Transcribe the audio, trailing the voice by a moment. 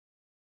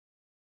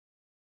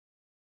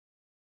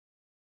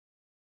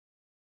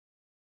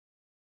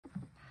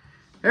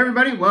Hey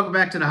everybody, welcome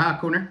back to the Hot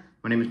Corner.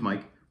 My name is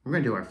Mike. We're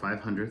going to do our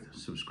 500th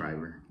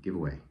subscriber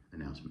giveaway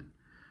announcement.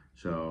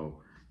 So,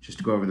 just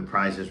to go over the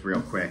prizes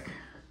real quick.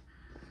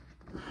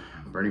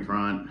 Bernie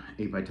Parent,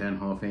 8x10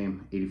 Hall of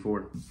Fame,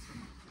 84.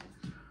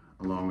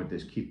 Along with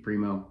this Keith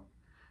Primo,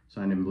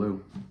 signed in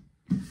blue.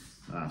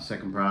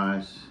 Second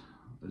prize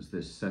was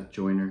this Seth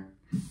Joyner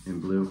in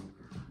blue.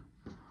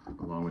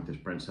 Along with this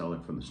Brent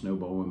Celek from the Snow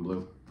Bowl in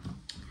blue.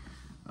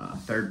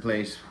 Third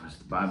place was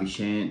the Bobby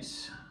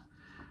Shantz.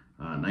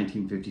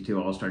 1952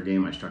 All-Star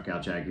Game, I struck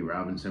out Jackie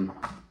Robinson.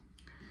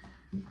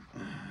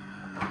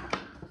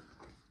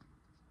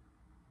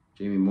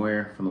 Jamie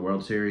Moyer from the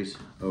World Series,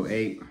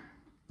 08.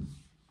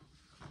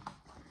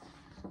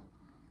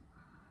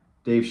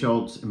 Dave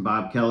Schultz and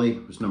Bob Kelly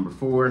was number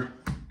 4.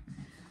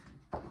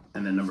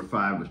 And then number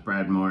 5 was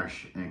Brad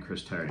Marsh and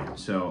Chris Therien.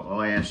 So all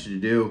I asked you to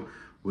do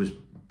was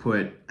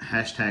put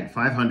hashtag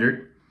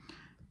 500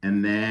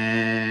 and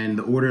then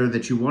the order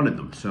that you wanted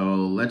them. So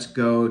let's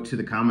go to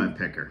the comment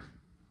picker.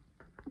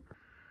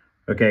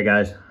 Okay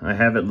guys, I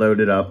have it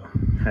loaded up,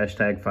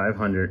 hashtag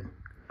 500.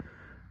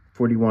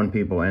 41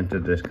 people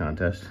entered this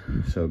contest,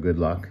 so good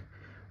luck.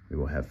 We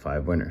will have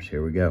 5 winners.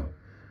 Here we go.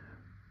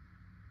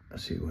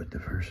 Let's see what the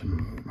first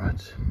one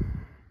writes.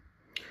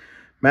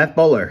 Matt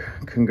Bowler,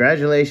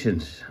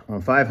 congratulations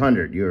on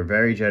 500. You are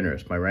very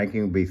generous. My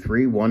ranking will be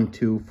 3, 1,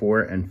 2,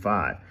 4, and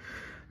 5.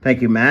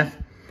 Thank you, Matt.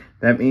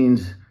 That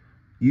means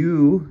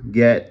you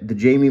get the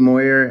Jamie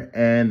Moyer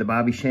and the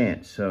Bobby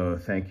Shantz, so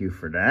thank you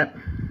for that.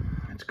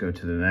 Let's go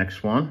to the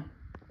next one.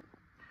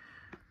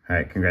 All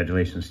right,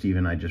 congratulations,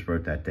 Steven. I just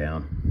wrote that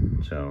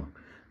down. So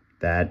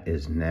that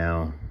is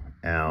now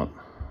out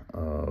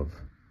of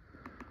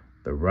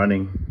the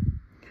running.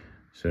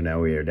 So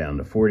now we are down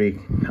to 40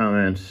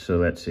 comments. So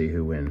let's see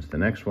who wins the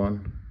next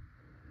one.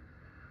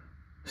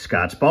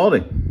 Scott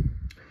Spalding.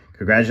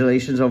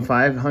 Congratulations on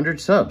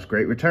 500 subs.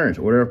 Great returns.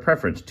 Order of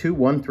preference 2,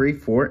 1, 3,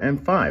 4,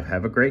 and 5.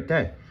 Have a great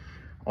day.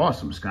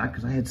 Awesome, Scott,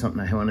 because I had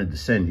something I wanted to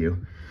send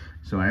you.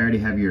 So I already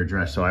have your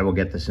address, so I will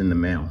get this in the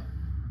mail.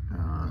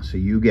 So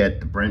you get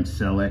the Brent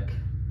Celek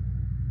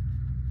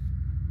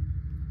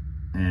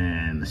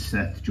and the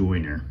Seth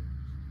Joyner.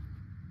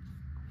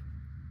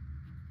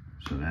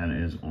 So that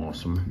is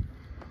awesome.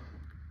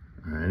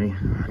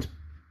 Alrighty, let's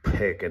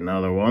pick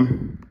another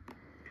one.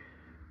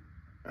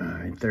 All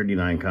right,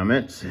 39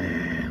 comments,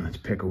 and let's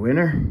pick a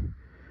winner.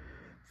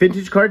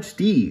 Vintage Card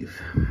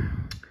Steve.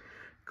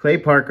 Clay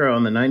Parker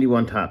on the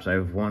 91 Topps.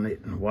 I've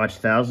watched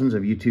thousands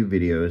of YouTube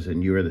videos,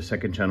 and you are the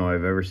second channel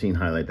I've ever seen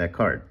highlight that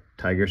card.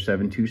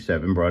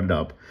 Tiger727 brought it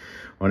up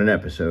on an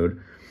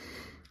episode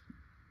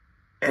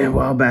and a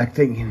while back,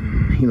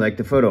 thinking he liked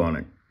the photo on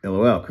it.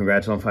 LOL.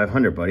 Congrats on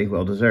 500, buddy.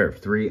 Well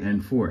deserved. 3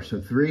 and 4.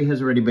 So 3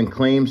 has already been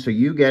claimed. So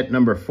you get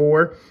number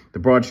 4, the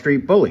Broad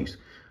Street Bullies.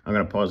 I'm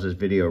going to pause this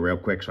video real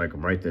quick so I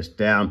can write this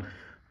down.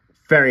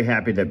 Very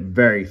happy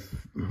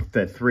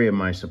that 3 of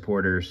my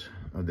supporters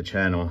of the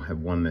channel have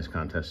won this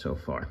contest so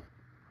far.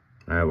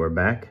 All right, we're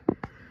back.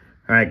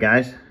 All right,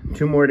 guys,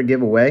 2 more to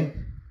give away.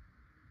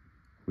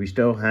 We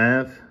still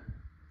have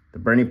the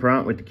Bernie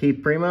Parent with the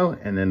Keith Primo,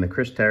 and then the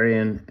Chris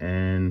Therien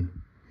and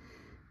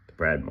the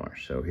Brad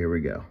Marsh. So here we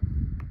go.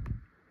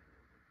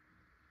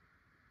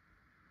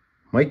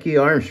 Mikey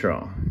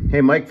Armstrong.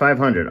 Hey, Mike,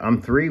 500.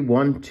 I'm 3,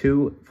 1,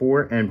 2,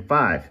 4, and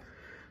 5.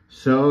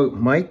 So,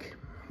 Mike,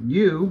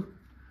 you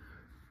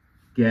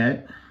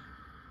get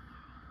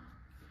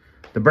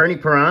the Bernie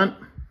Parent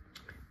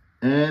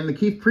and the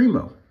Keith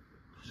Primo.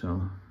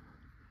 So,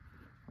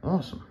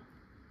 awesome.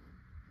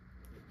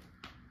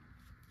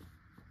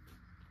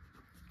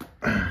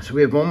 So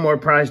we have one more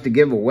prize to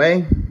give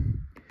away,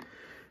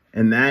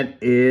 and that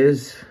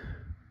is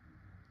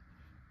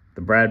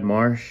the Brad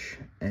Marsh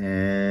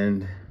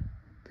and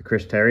the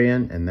Chris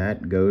Therien, and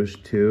that goes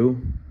to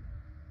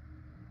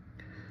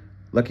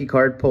Lucky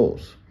Card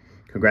Pulls.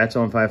 Congrats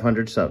on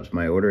 500 subs.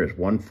 My order is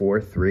 1,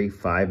 4, 3,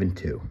 5, and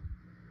 2.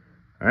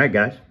 All right,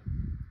 guys.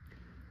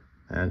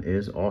 That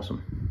is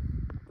awesome.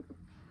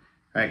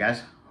 All right,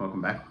 guys.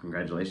 Welcome back.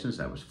 Congratulations.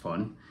 That was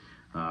fun.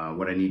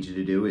 What I need you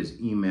to do is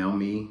email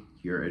me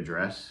your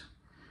address.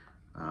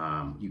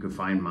 You can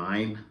find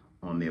mine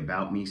on the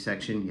About Me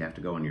section. You have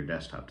to go on your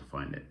desktop to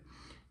find it.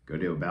 Go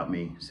to About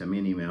Me, send me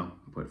an email,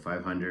 put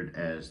 500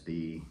 as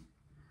the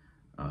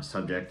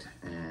subject,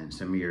 and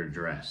send me your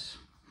address.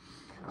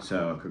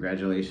 So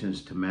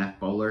congratulations to Matt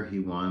Bowler. He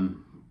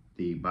won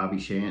the Bobby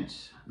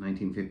Shantz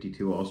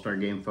 1952 All-Star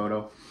Game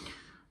photo,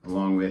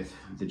 along with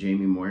the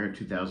Jamie Moyer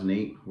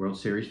 2008 World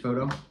Series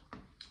photo.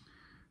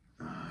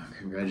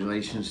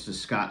 Congratulations to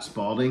Scott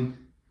Spalding.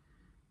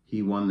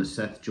 He won the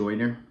Seth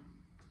Joyner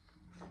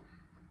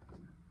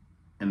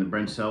and the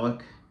Brent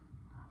Celek.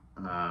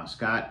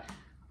 Scott,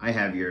 I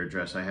have your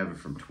address. I have it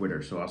from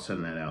Twitter, so I'll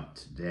send that out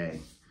today.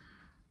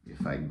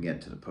 If I can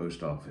get to the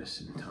post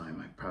office in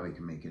time, I probably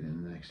can make it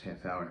in the next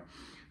half hour.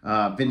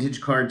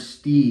 Vintage Card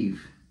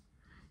Steve,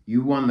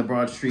 you won the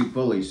Broad Street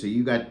Bullies. So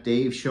you got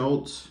Dave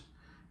Schultz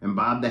and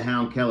Bob the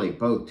Hound Kelly,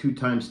 both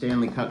 2-time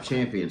Stanley Cup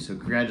champions. So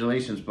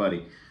congratulations,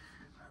 buddy.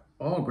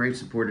 All great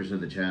supporters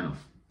of the channel.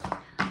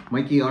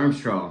 Mikey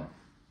Armstrong,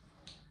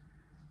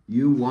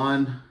 you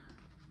won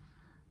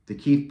the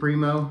Keith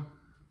Primo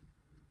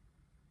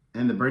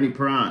and the Bernie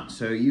Perrant.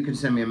 So you can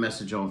send me a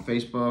message on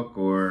Facebook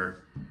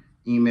or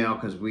email,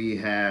 because we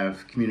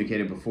have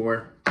communicated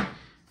before.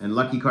 And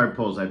Lucky Card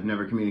Pulls, I've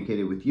never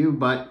communicated with you,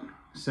 but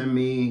send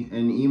me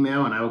an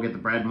email and I will get the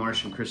Brad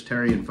Marsh and Chris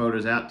Therien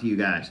photos out to you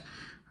guys.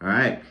 All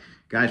right,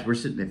 guys, we're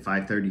sitting at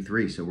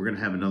 5:33, so we're gonna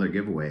have another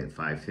giveaway at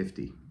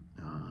 5:50.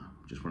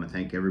 Just wanna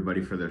thank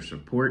everybody for their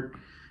support.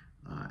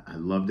 I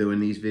love doing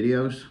these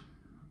videos.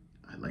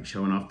 I like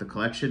showing off the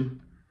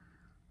collection.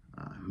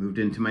 I moved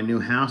into my new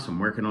house. I'm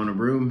working on a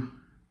room.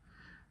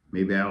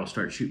 Maybe I will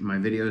start shooting my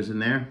videos in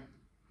there.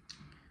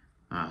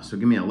 So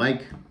give me a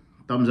like,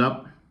 thumbs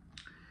up,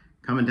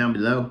 comment down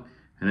below.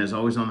 And as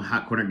always on the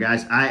Hot Corner,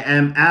 guys, I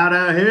am out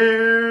of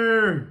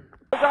here.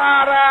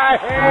 Out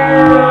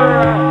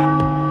of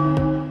here.